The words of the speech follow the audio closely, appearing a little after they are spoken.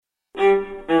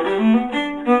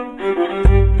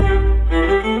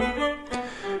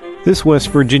This West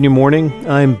Virginia morning,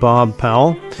 I'm Bob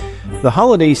Powell. The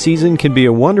holiday season can be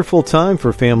a wonderful time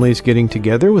for families getting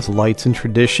together with lights and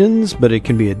traditions, but it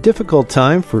can be a difficult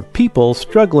time for people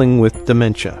struggling with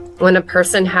dementia. When a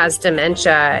person has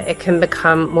dementia, it can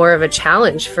become more of a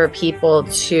challenge for people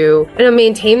to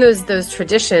maintain those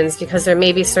traditions because there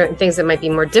may be certain things that might be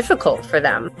more difficult for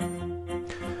them.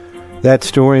 That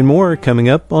story and more coming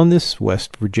up on this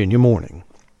West Virginia morning.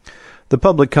 The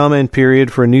public comment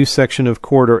period for a new section of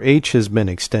Corridor H has been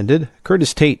extended.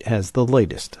 Curtis Tate has the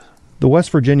latest. The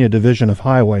West Virginia Division of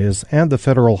Highways and the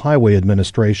Federal Highway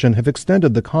Administration have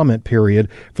extended the comment period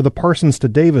for the Parsons to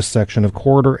Davis section of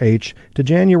Corridor H to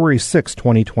January 6,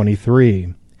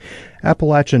 2023.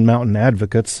 Appalachian Mountain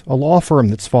Advocates, a law firm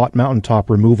that's fought mountaintop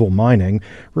removal mining,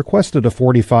 requested a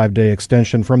 45-day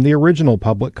extension from the original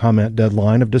public comment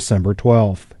deadline of December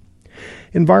 12th.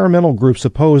 Environmental groups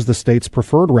oppose the state's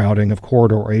preferred routing of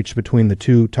Corridor H between the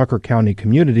two Tucker County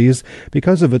communities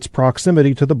because of its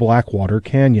proximity to the Blackwater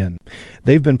Canyon.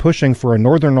 They've been pushing for a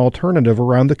northern alternative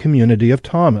around the community of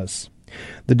Thomas.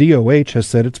 The DOH has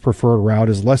said its preferred route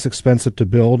is less expensive to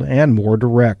build and more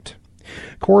direct.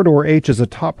 Corridor H is a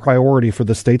top priority for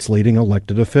the state's leading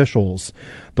elected officials.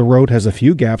 The road has a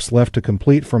few gaps left to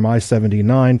complete from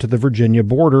I-79 to the Virginia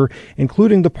border,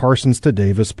 including the Parsons to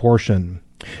Davis portion.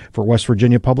 For West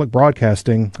Virginia Public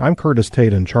Broadcasting, I'm Curtis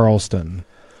Tate in Charleston.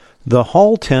 The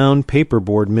Halltown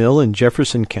paperboard mill in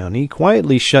Jefferson County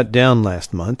quietly shut down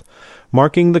last month,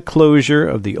 marking the closure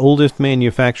of the oldest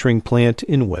manufacturing plant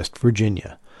in West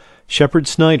Virginia. Shepard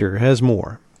Snyder has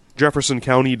more. Jefferson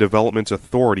County Development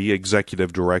Authority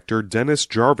Executive Director Dennis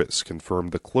Jarvis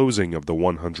confirmed the closing of the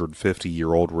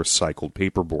 150-year-old recycled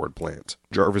paperboard plant.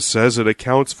 Jarvis says it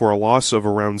accounts for a loss of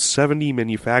around 70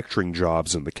 manufacturing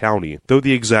jobs in the county, though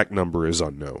the exact number is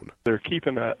unknown. They're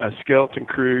keeping a skeleton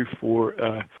crew for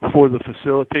the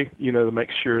facility, to make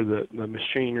sure that the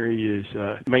machinery is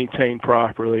maintained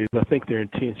properly. I think their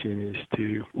intention is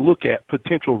to look at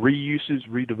potential reuses,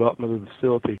 redevelopment of the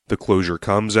facility. The closure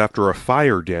comes after a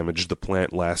fire damaged the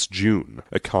plant last June.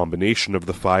 A combination of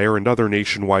the fire and other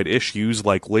nationwide issues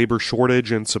like labor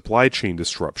shortage and supply chain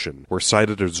disruption were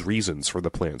cited as reasons for the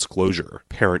plant's closure.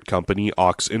 Parent company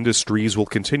Ox Industries will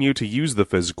continue to use the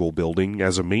physical building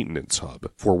as a maintenance hub.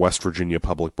 For West Virginia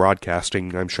Public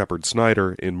Broadcasting, I'm Shepard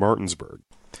Snyder in Martinsburg.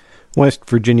 West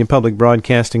Virginia Public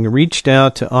Broadcasting reached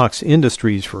out to Ox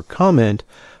Industries for comment,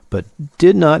 but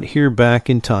did not hear back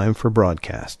in time for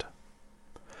broadcast.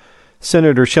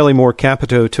 Senator Shelley Moore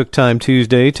Capito took time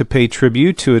Tuesday to pay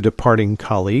tribute to a departing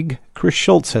colleague. Chris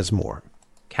Schultz has more.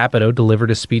 Capito delivered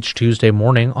a speech Tuesday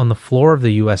morning on the floor of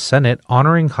the U.S. Senate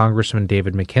honoring Congressman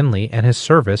David McKinley and his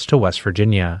service to West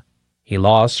Virginia. He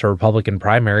lost a Republican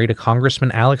primary to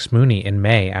Congressman Alex Mooney in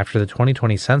May after the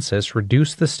 2020 census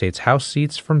reduced the state's House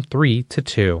seats from 3 to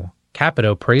 2.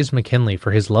 Capito praised McKinley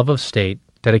for his love of state,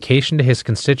 dedication to his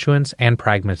constituents, and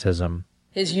pragmatism.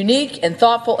 His unique and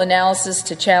thoughtful analysis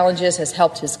to challenges has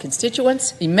helped his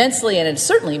constituents immensely and has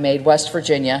certainly made West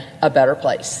Virginia a better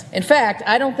place. In fact,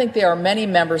 I don't think there are many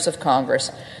members of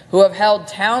Congress who have held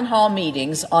town hall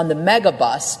meetings on the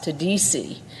megabus to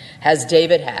D.C., as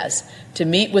David has, to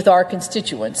meet with our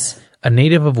constituents. A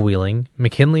native of Wheeling,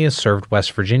 McKinley has served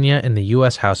West Virginia in the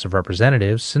U.S. House of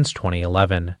Representatives since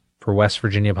 2011. For West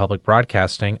Virginia Public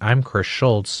Broadcasting, I'm Chris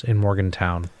Schultz in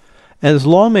Morgantown. As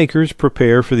lawmakers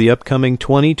prepare for the upcoming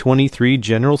 2023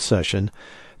 general session,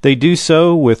 they do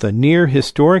so with a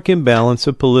near-historic imbalance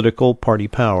of political party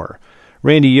power.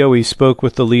 Randy Yohe spoke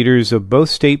with the leaders of both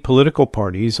state political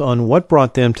parties on what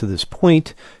brought them to this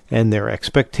point and their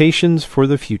expectations for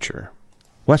the future.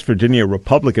 West Virginia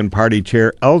Republican Party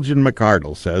Chair Elgin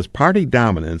McArdle says party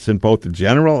dominance in both the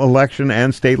general election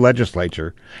and state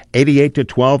legislature,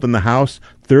 88-12 in the House,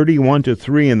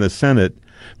 31-3 in the Senate,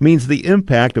 means the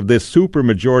impact of this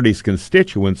supermajority's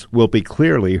constituents will be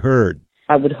clearly heard.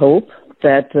 I would hope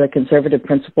that the conservative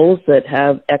principles that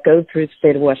have echoed through the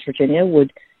state of West Virginia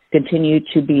would continue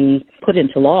to be put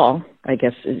into law, I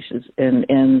guess,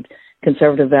 and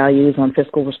conservative values on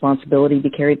fiscal responsibility be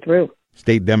carried through.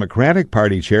 State Democratic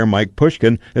Party Chair Mike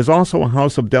Pushkin is also a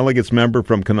House of Delegates member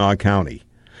from Kanawha County.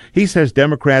 He says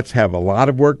Democrats have a lot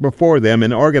of work before them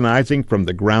in organizing from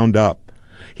the ground up.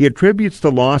 He attributes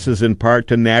the losses in part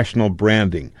to national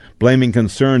branding, blaming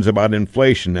concerns about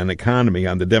inflation and economy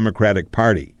on the Democratic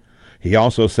Party. He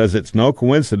also says it's no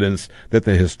coincidence that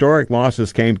the historic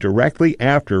losses came directly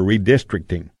after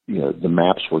redistricting. The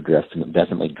maps were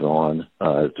definitely drawn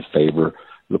to favor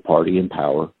the party in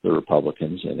power, the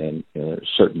Republicans, and in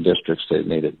certain districts that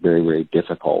made it very, very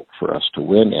difficult for us to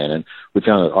win in. And we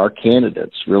found that our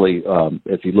candidates really,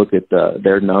 if you look at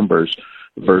their numbers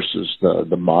versus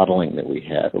the modeling that we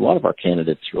had. A lot of our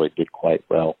candidates really did quite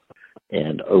well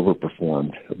and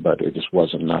overperformed, but it just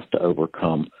wasn't enough to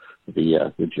overcome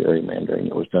the gerrymandering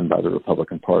that was done by the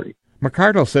Republican Party.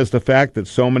 McArdle says the fact that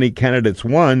so many candidates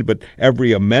won, but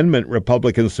every amendment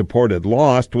Republicans supported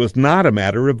lost, was not a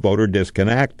matter of voter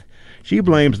disconnect. She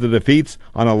blames the defeats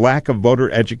on a lack of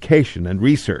voter education and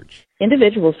research.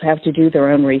 Individuals have to do their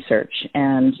own research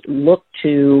and look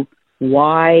to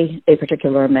why a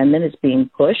particular amendment is being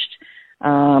pushed,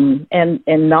 and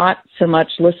not so much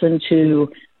listen to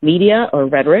media or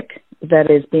rhetoric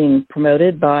that is being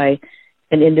promoted by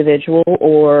an individual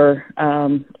or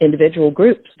individual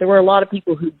groups. There were a lot of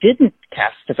people who didn't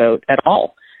cast a vote at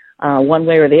all, one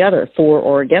way or the other, for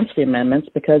or against the amendments,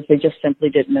 because they just simply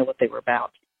didn't know what they were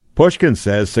about. Pushkin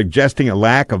says suggesting a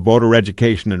lack of voter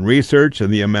education and research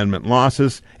in the amendment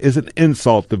losses is an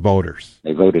insult to voters.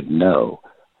 They voted no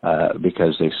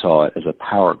because they saw it as a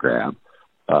power grab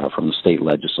from the state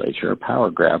legislature, a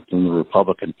power grab from the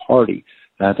Republican Party.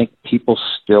 And I think people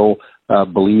still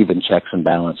believe in checks and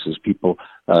balances. People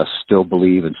still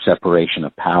believe in separation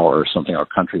of power, something our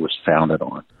country was founded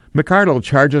on. McArdle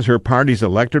charges her party's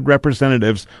elected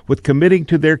representatives with committing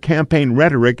to their campaign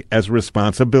rhetoric as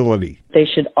responsibility. They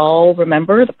should all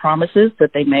remember the promises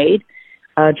that they made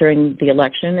during the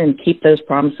election and keep those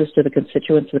promises to the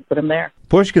constituents that put them there.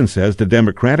 Pushkin says the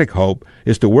Democratic hope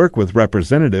is to work with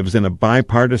representatives in a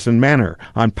bipartisan manner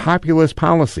on populist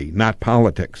policy, not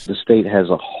politics. The state has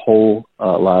a whole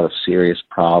lot of serious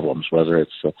problems, whether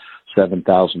it's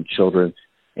 7,000 children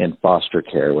in foster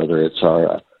care, whether it's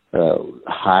our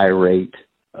high rate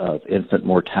of infant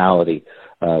mortality,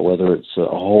 whether it's a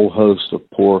whole host of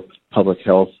poor public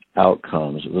health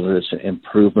outcomes, whether it's an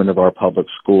improvement of our public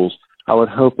schools. I would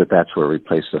hope that that's where we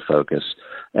place the focus,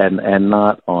 and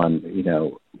not on,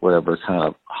 whatever kind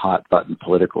of hot button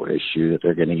political issue that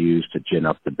they're going to use to gin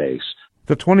up the base.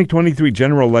 The 2023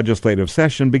 General Legislative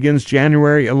Session begins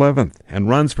January 11th and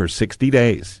runs for 60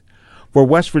 days. For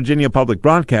West Virginia Public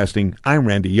Broadcasting, I'm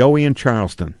Randy Yohe in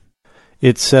Charleston.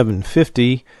 It's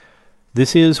 7:50.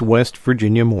 This is West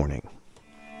Virginia Morning.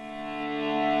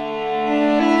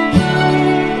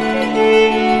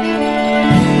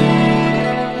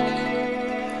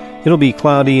 It'll be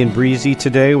cloudy and breezy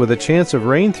today with a chance of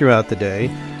rain throughout the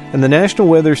day, and the National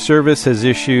Weather Service has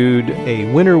issued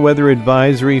a winter weather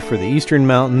advisory for the eastern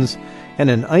mountains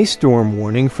and an ice storm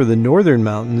warning for the northern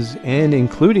mountains and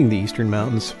including the eastern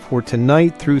mountains for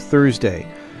tonight through Thursday.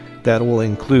 That will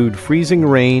include freezing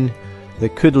rain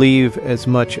that could leave as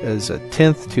much as a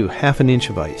tenth to half an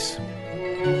inch of ice.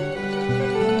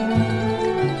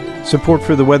 Support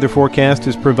for the weather forecast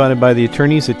is provided by the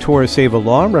attorneys at Torah Seva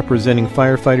Law, representing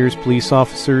firefighters, police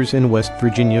officers, and West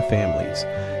Virginia families.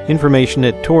 Information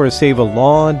at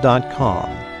torahsevalaw.com.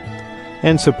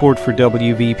 And support for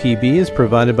WVPB is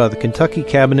provided by the Kentucky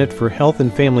Cabinet for Health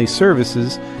and Family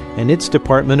Services and its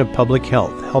Department of Public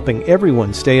Health, helping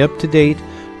everyone stay up to date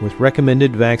with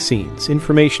recommended vaccines.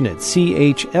 Information at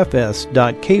chfs.ky.gov.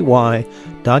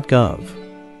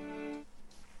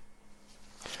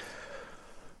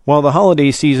 While the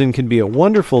holiday season can be a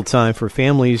wonderful time for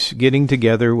families getting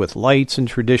together with lights and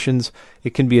traditions,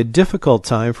 it can be a difficult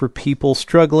time for people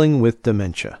struggling with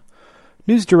dementia.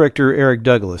 News Director Eric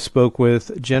Douglas spoke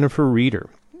with Jennifer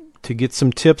Reeder to get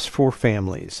some tips for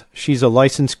families. She's a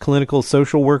licensed clinical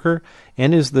social worker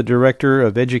and is the Director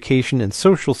of Education and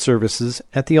Social Services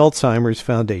at the Alzheimer's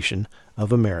Foundation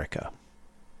of America.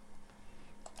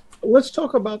 Let's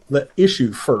talk about the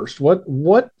issue first. What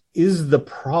is the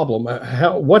problem?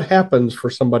 What happens for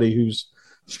somebody who's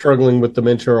struggling with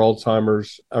dementia or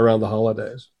Alzheimer's around the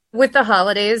holidays? With the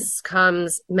holidays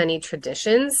comes many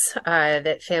traditions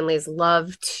that families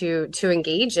love to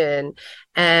engage in.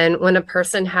 And when a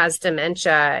person has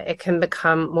dementia, it can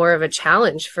become more of a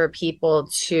challenge for people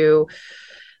to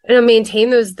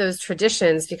maintain those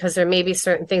traditions, because there may be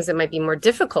certain things that might be more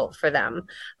difficult for them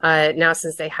now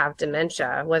since they have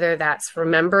dementia, whether that's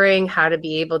remembering how to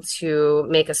be able to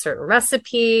make a certain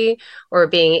recipe or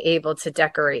being able to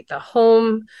decorate the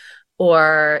home,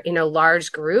 or,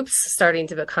 large groups starting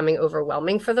to becoming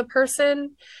overwhelming for the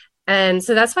person. And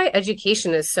so that's why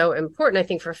education is so important, I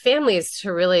think, for families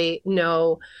to really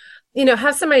know,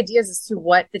 have some ideas as to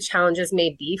what the challenges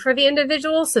may be for the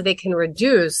individual, so they can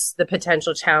reduce the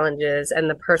potential challenges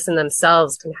and the person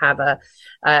themselves can have a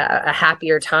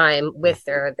happier time with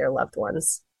their loved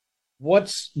ones.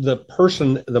 What's the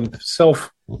person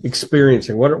themselves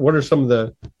experiencing? What are some of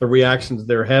the reactions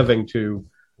they're having to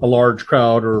a large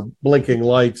crowd or blinking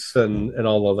lights and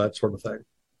all of that sort of thing?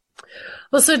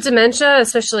 Well, so dementia,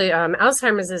 especially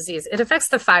Alzheimer's disease, it affects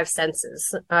the five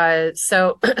senses.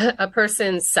 So a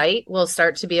person's sight will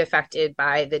start to be affected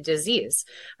by the disease,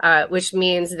 which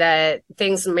means that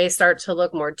things may start to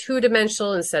look more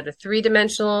two-dimensional instead of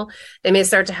three-dimensional. They may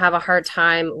start to have a hard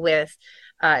time with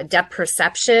depth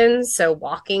perception, so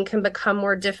walking can become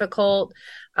more difficult.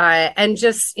 And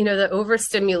just, the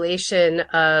overstimulation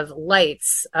of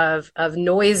lights, of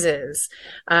noises,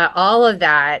 all of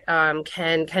that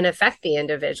can affect the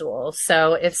individual.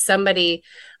 So if somebody,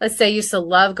 let's say, used to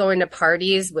love going to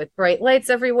parties with bright lights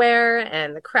everywhere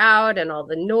and the crowd and all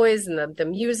the noise and the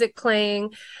music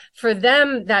playing, for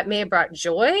them, that may have brought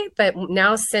joy. But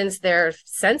now, since their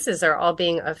senses are all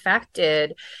being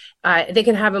affected, they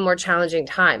can have a more challenging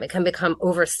time. It can become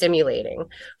overstimulating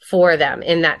for them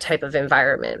in that type of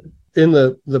environment. In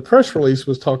the press release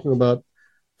was talking about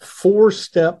 4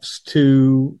 steps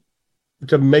to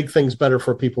make things better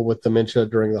for people with dementia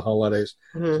during the holidays.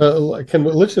 Mm-hmm.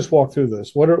 Let's just walk through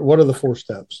this. What are the 4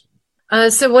 steps?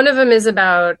 So one of them is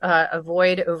about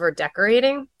avoid over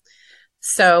decorating.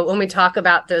 So when we talk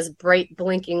about those bright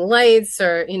blinking lights,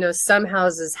 or, some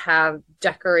houses have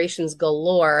decorations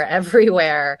galore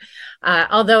everywhere,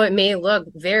 although it may look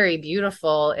very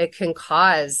beautiful, it can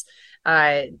cause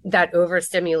that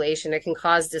overstimulation. It can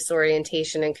cause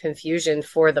disorientation and confusion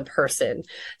for the person.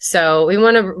 So we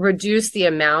want to reduce the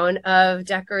amount of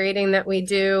decorating that we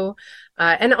do.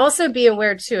 And also be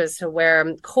aware, too, as to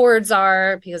where cords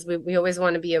are, because we always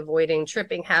want to be avoiding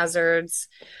tripping hazards.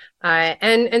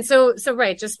 And so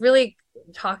right, just really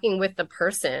talking with the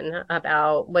person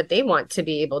about what they want to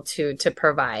be able to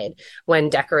provide when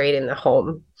decorating the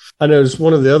home. I noticed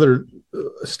one of the other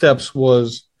steps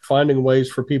was finding ways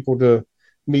for people to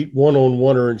meet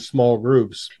one-on-one or in small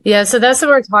groups. Yeah, so that's what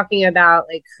we're talking about,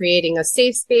 like creating a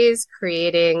safe space,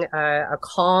 creating a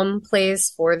calm place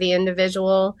for the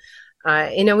individual.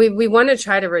 We want to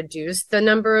try to reduce the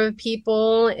number of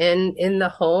people in the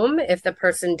home if the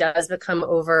person does become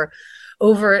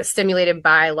overstimulated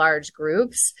by large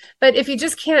groups. But if you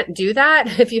just can't do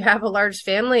that, if you have a large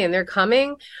family and they're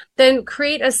coming, then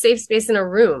create a safe space in a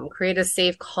room, create a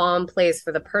safe, calm place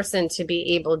for the person to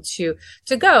be able to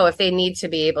go if they need to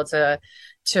be able to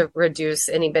reduce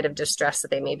any bit of distress that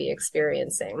they may be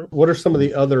experiencing. What are some of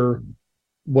the other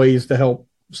ways to help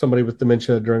somebody with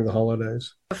dementia during the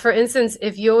holidays? For instance,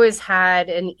 if you always had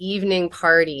an evening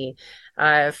party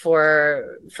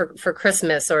for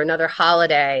Christmas or another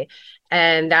holiday,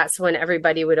 and that's when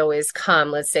everybody would always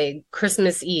come, let's say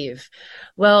Christmas Eve.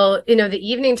 Well, the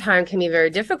evening time can be very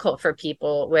difficult for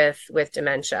people with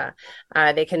dementia.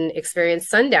 They can experience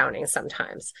sundowning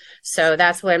sometimes. So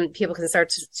that's when people can start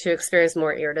to experience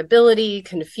more irritability,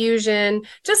 confusion,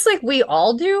 just like we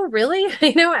all do, really,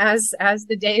 as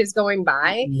the day is going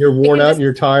by. You're worn out and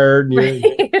you're tired. Right?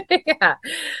 Yeah.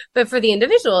 But for the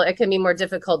individual, it can be more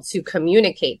difficult to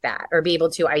communicate that or be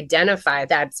able to identify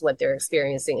that's what they're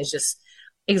experiencing is just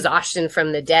exhaustion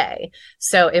from the day.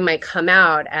 So it might come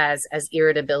out as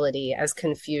irritability, as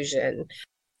confusion.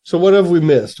 So what have we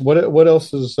missed? What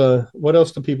else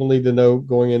do people need to know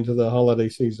going into the holiday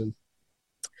season?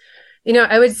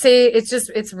 I would say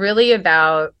it's really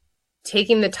about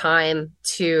taking the time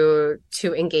to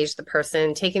engage the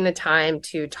person, taking the time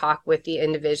to talk with the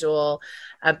individual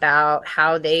about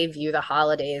how they view the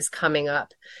holidays coming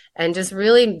up, and just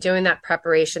really doing that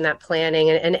preparation, that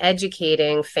planning, and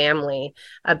educating family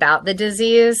about the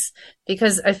disease,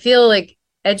 because I feel like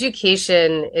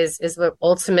education is what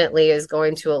ultimately is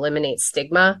going to eliminate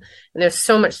stigma. And there's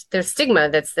stigma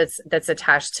that's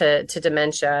attached to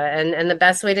dementia. And the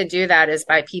best way to do that is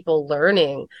by people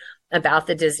learning about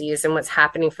the disease and what's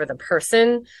happening for the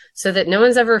person, so that no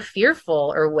one's ever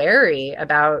fearful or wary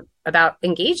about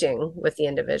engaging with the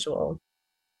individual.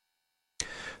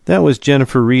 That was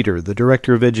Jennifer Reeder, the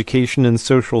Director of Education and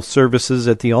Social Services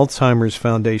at the Alzheimer's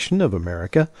Foundation of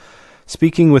America,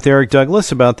 speaking with Eric Douglas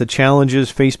about the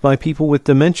challenges faced by people with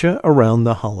dementia around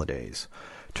the holidays.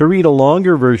 To read a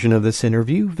longer version of this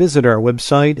interview, visit our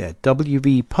website at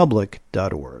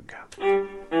wvpublic.org.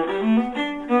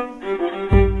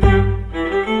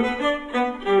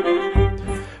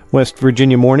 West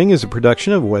Virginia Morning is a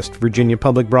production of West Virginia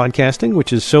Public Broadcasting,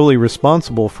 which is solely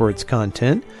responsible for its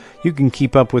content. You can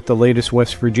keep up with the latest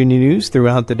West Virginia news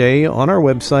throughout the day on our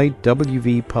website,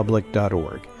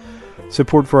 wvpublic.org.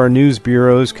 Support for our news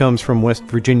bureaus comes from West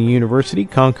Virginia University,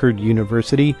 Concord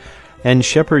University, and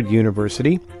Shepherd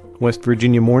University. West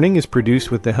Virginia Morning is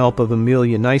produced with the help of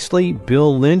Amelia Nicely,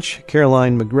 Bill Lynch,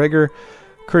 Caroline McGregor,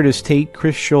 Curtis Tate,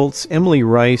 Chris Schultz, Emily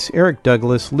Rice, Eric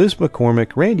Douglas, Liz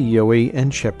McCormick, Randy Yohe,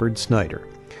 and Shepard Snyder.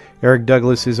 Eric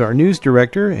Douglas is our news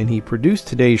director, and he produced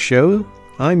today's show.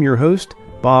 I'm your host,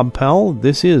 Bob Powell.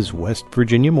 This is West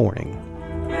Virginia Morning.